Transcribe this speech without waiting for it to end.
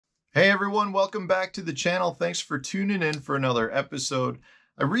Hey everyone, welcome back to the channel. Thanks for tuning in for another episode.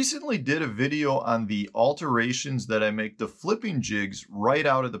 I recently did a video on the alterations that I make to flipping jigs right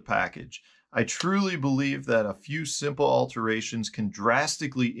out of the package. I truly believe that a few simple alterations can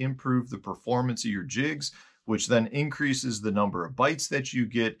drastically improve the performance of your jigs, which then increases the number of bites that you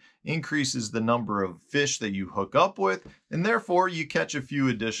get, increases the number of fish that you hook up with, and therefore you catch a few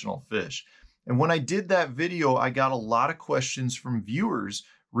additional fish. And when I did that video, I got a lot of questions from viewers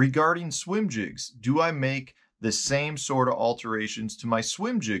regarding swim jigs. Do I make the same sort of alterations to my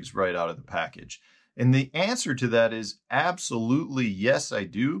swim jigs right out of the package? And the answer to that is absolutely yes, I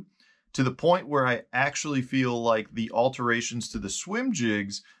do, to the point where I actually feel like the alterations to the swim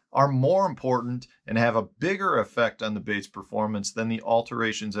jigs are more important and have a bigger effect on the bait's performance than the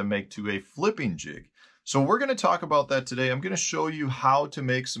alterations I make to a flipping jig. So we're going to talk about that today. I'm going to show you how to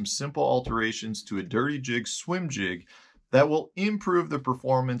make some simple alterations to a dirty jig swim jig that will improve the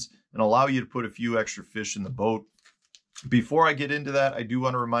performance and allow you to put a few extra fish in the boat. Before I get into that, I do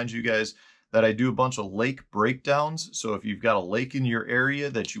want to remind you guys that I do a bunch of lake breakdowns. So if you've got a lake in your area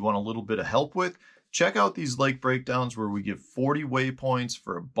that you want a little bit of help with, check out these lake breakdowns where we give 40 waypoints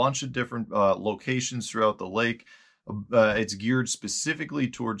for a bunch of different locations throughout the lake. It's geared specifically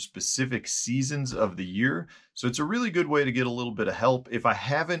towards specific seasons of the year. So it's a really good way to get a little bit of help. If I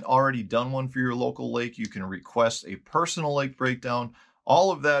haven't already done one for your local lake, you can request a personal lake breakdown.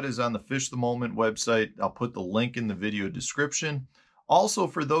 All of that is on the Fish the Moment website. I'll put the link in the video description. Also,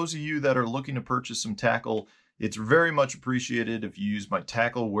 for those of you that are looking to purchase some tackle, it's very much appreciated if you use my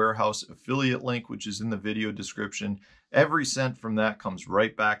Tackle Warehouse affiliate link, which is in the video description. Every cent from that comes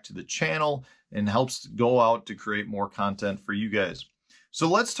right back to the channel and helps go out to create more content for you guys. So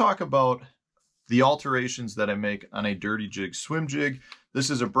let's talk about the alterations that I make on a dirty jig swim jig. This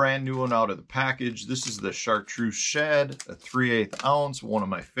is a brand new one out of the package. This is the Chartreuse Shad, a 3/8 ounce, one of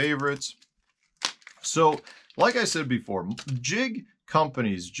my favorites. So like I said before, jig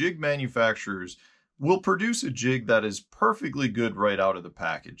companies, jig manufacturers will produce a jig that is perfectly good right out of the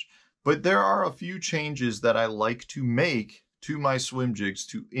package. But there are a few changes that I like to make to my swim jigs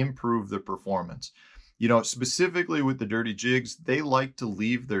to improve the performance. You know, specifically with the dirty jigs, they like to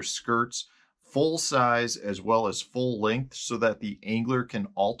leave their skirts full size as well as full length so that the angler can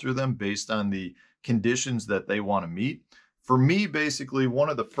alter them based on the conditions that they want to meet. For me, basically, one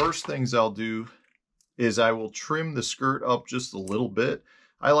of the first things I'll do is I will trim the skirt up just a little bit.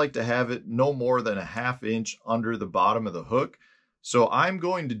 I like to have it no more than a ½ inch under the bottom of the hook. So I'm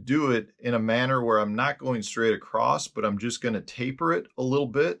going to do it in a manner where I'm not going straight across, but I'm just going to taper it a little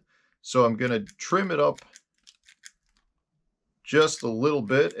bit. So I'm going to trim it up just a little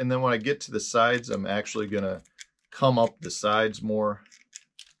bit. And then when I get to the sides, I'm actually going to come up the sides more.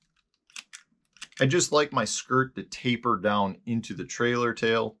 I just like my skirt to taper down into the trailer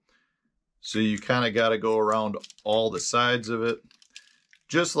tail. So you kind of got to go around all the sides of it,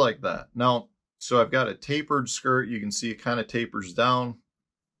 just like that. Now, so I've got a tapered skirt. You can see it kind of tapers down.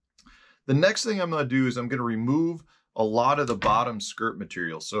 The next thing I'm going to do is I'm going to remove a lot of the bottom skirt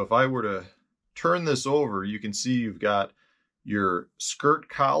material. So if I were to turn this over, you can see you've got your skirt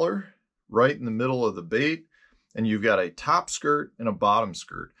collar right in the middle of the bait, and you've got a top skirt and a bottom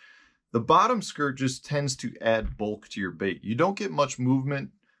skirt. The bottom skirt just tends to add bulk to your bait. You don't get much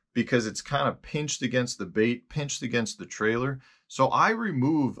movement because it's kind of pinched against the bait, pinched against the trailer. So I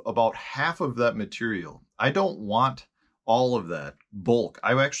remove about half of that material. I don't want all of that bulk.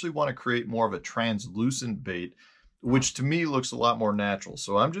 I actually want to create more of a translucent bait, which to me looks a lot more natural.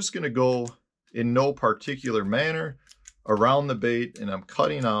 So I'm just going to go in no particular manner around the bait, and I'm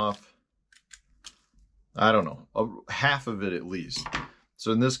cutting off, I don't know, half of it at least.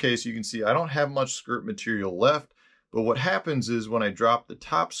 So in this case, you can see I don't have much skirt material left, but what happens is when I drop the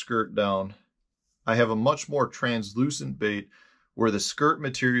top skirt down, I have a much more translucent bait where the skirt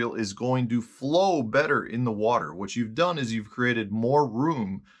material is going to flow better in the water. What you've done is you've created more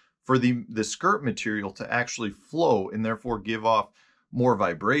room for the skirt material to actually flow and therefore give off more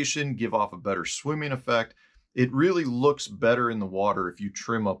vibration, give off a better swimming effect. It really looks better in the water if you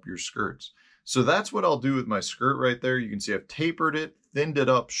trim up your skirts. So that's what I'll do with my skirt right there. You can see I've tapered it, thinned it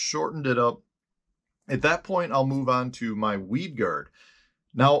up, shortened it up. At that point, I'll move on to my weed guard.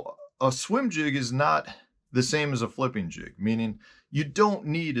 Now, a swim jig is not the same as a flipping jig, meaning you don't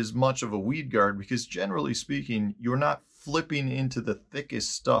need as much of a weed guard because generally speaking, you're not flipping into the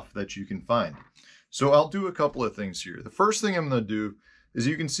thickest stuff that you can find. So I'll do a couple of things here. The first thing I'm going to do is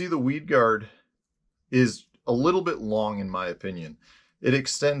you can see the weed guard is a little bit long in my opinion. It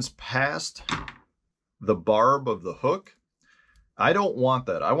extends past the barb of the hook. I don't want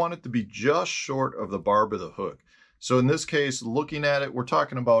that. I want it to be just short of the barb of the hook. So in this case, looking at it, we're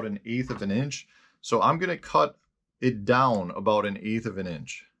talking about 1/8 of an inch. So I'm going to cut it down about 1/8 of an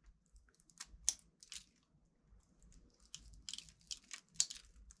inch.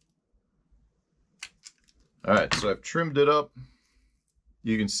 All right, so I've trimmed it up.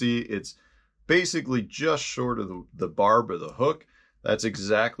 You can see it's basically just short of the barb of the hook. That's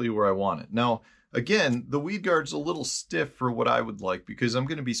exactly where I want it. Now, again, the weed guard's a little stiff for what I would like because I'm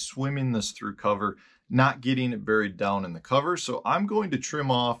going to be swimming this through cover, not getting it buried down in the cover. So I'm going to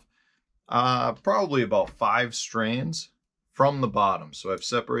trim off probably about 5 strands from the bottom. So I've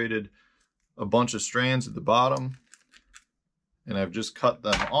separated a bunch of strands at the bottom and I've just cut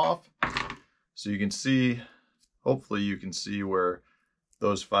them off. So you can see, hopefully you can see where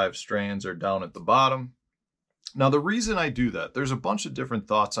those 5 strands are down at the bottom. Now the reason I do that, there's a bunch of different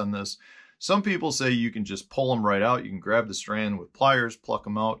thoughts on this. Some people say you can just pull them right out. You can grab the strand with pliers, pluck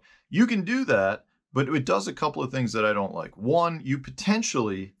them out. You can do that, but it does a couple of things that I don't like. One, you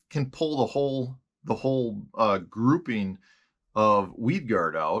potentially can pull the whole grouping of weed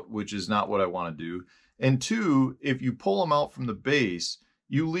guard out, which is not what I want to do. And two, if you pull them out from the base,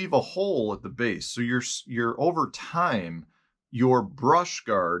 you leave a hole at the base. So you're over time, your brush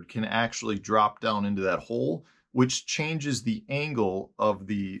guard can actually drop down into that hole, which changes the angle of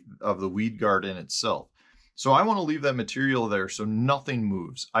the weed guard in itself. So I want to leave that material there so nothing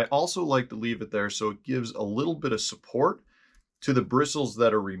moves. I also like to leave it there so it gives a little bit of support to the bristles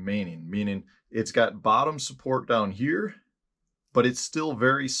that are remaining, meaning it's got bottom support down here, but it's still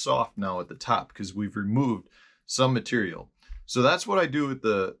very soft now at the top because we've removed some material. So that's what I do with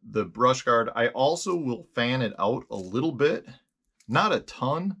the brush guard. I also will fan it out a little bit, not a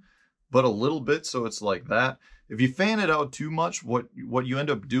ton, but a little bit, so it's like that. If you fan it out too much, what you end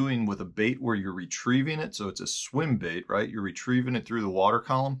up doing with a bait where you're retrieving it, so it's a swim bait, right? You're retrieving it through the water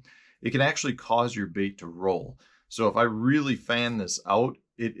column, it can actually cause your bait to roll. So if I really fan this out,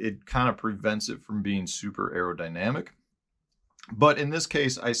 it kind of prevents it from being super aerodynamic. But in this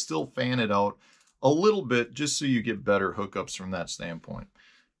case, I still fan it out a little bit just so you get better hookups from that standpoint.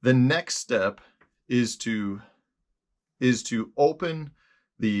 The next step is to open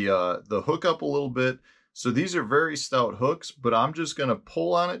the hook up a little bit. So these are very stout hooks, but I'm just going to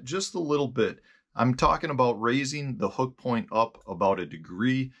pull on it just a little bit. I'm talking about raising the hook point up about 1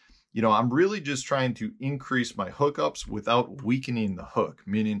 degree. You know, I'm really just trying to increase my hookups without weakening the hook,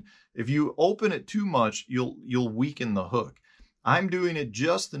 meaning if you open it too much, you'll weaken the hook. I'm doing it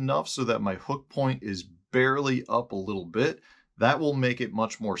just enough so that my hook point is barely up a little bit. That will make it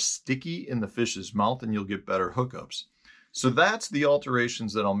much more sticky in the fish's mouth and you'll get better hookups. So that's the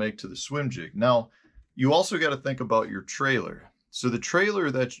alterations that I'll make to the swim jig. Now, you also got to think about your trailer. So the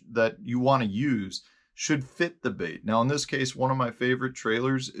trailer that you want to use should fit the bait. Now, in this case, one of my favorite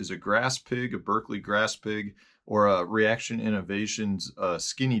trailers is a Grass Pig, a Berkeley Grass Pig, or a Reaction Innovations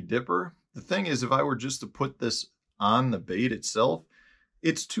Skinny Dipper. The thing is, if I were just to put this on the bait itself,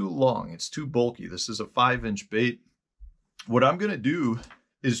 it's too long, it's too bulky. This is a 5-inch bait. What I'm going to do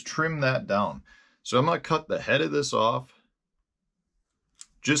is trim that down. So I'm going to cut the head of this off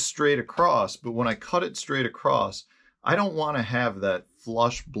just straight across, but when I cut it straight across, I don't want to have that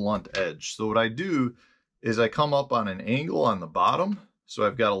flush blunt edge. So what I do is I come up on an angle on the bottom, so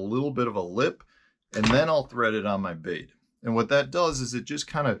I've got a little bit of a lip, and then I'll thread it on my bait. And what that does is it just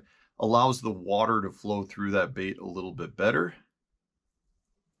kind of allows the water to flow through that bait a little bit better.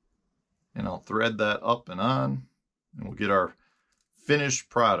 And I'll thread that up and on, and we'll get our finished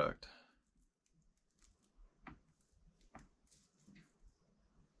product.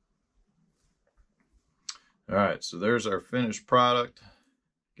 All right, so there's our finished product.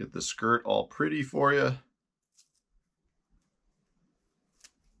 Get the skirt all pretty for you.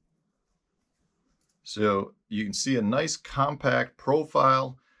 So you can see a nice compact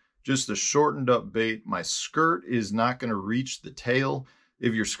profile, just a shortened up bait. My skirt is not going to reach the tail.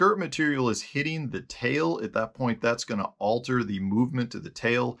 If your skirt material is hitting the tail, at that point, that's going to alter the movement of the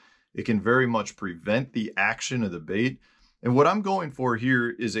tail. It can very much prevent the action of the bait. And what I'm going for here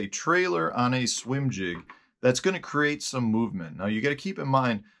is a trailer on a swim jig that's going to create some movement. Now you got to keep in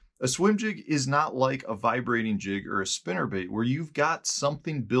mind, a swim jig is not like a vibrating jig or a spinner bait where you've got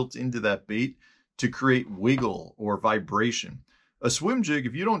something built into that bait to create wiggle or vibration. A swim jig,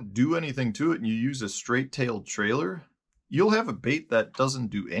 if you don't do anything to it and you use a straight-tailed trailer, you'll have a bait that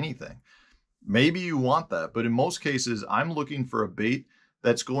doesn't do anything. Maybe you want that, but in most cases, I'm looking for a bait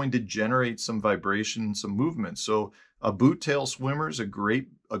that's going to generate some vibration, some movement. So a boot tail swimmer is a great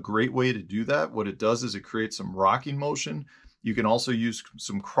way to do that. What it does is it creates some rocking motion. You can also use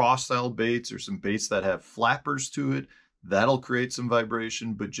some cross-style baits or some baits that have flappers to it. That'll create some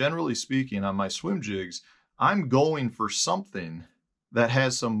vibration. But generally speaking, on my swim jigs, I'm going for something that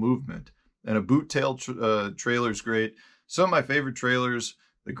has some movement. And a boot tail trailer is great. Some of my favorite trailers,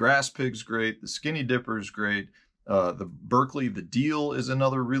 the Grass Pig's great, the Skinny Dipper's great, the Berkeley, the Deal is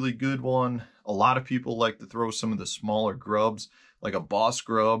another really good one. A lot of people like to throw some of the smaller grubs, like a Boss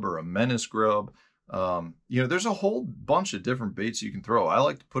Grub or a Menace Grub. There's a whole bunch of different baits you can throw. I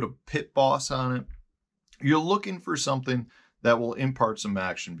like to put a Pit Boss on it. You're looking for something that will impart some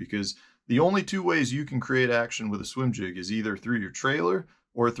action, because the only two ways you can create action with a swim jig is either through your trailer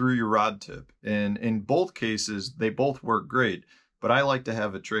or through your rod tip. And in both cases, they both work great, but I like to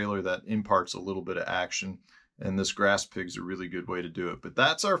have a trailer that imparts a little bit of action, and this Grass Pig's a really good way to do it. But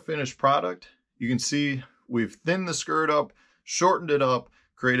that's our finished product. You can see we've thinned the skirt up, shortened it up,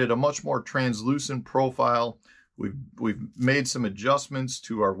 created a much more translucent profile. We've made some adjustments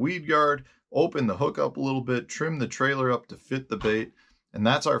to our weed guard, opened the hook up a little bit, trimmed the trailer up to fit the bait, and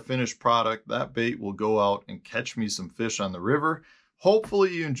that's our finished product. That bait will go out and catch me some fish on the river.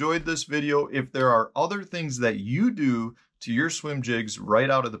 Hopefully you enjoyed this video. If there are other things that you do to your swim jigs right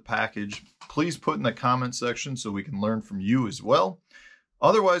out of the package, please put in the comment section so we can learn from you as well.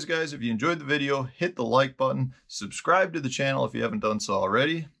 Otherwise, guys, if you enjoyed the video, hit the like button, subscribe to the channel if you haven't done so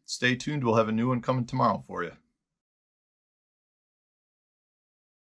already. Stay tuned, we'll have a new one coming tomorrow for you.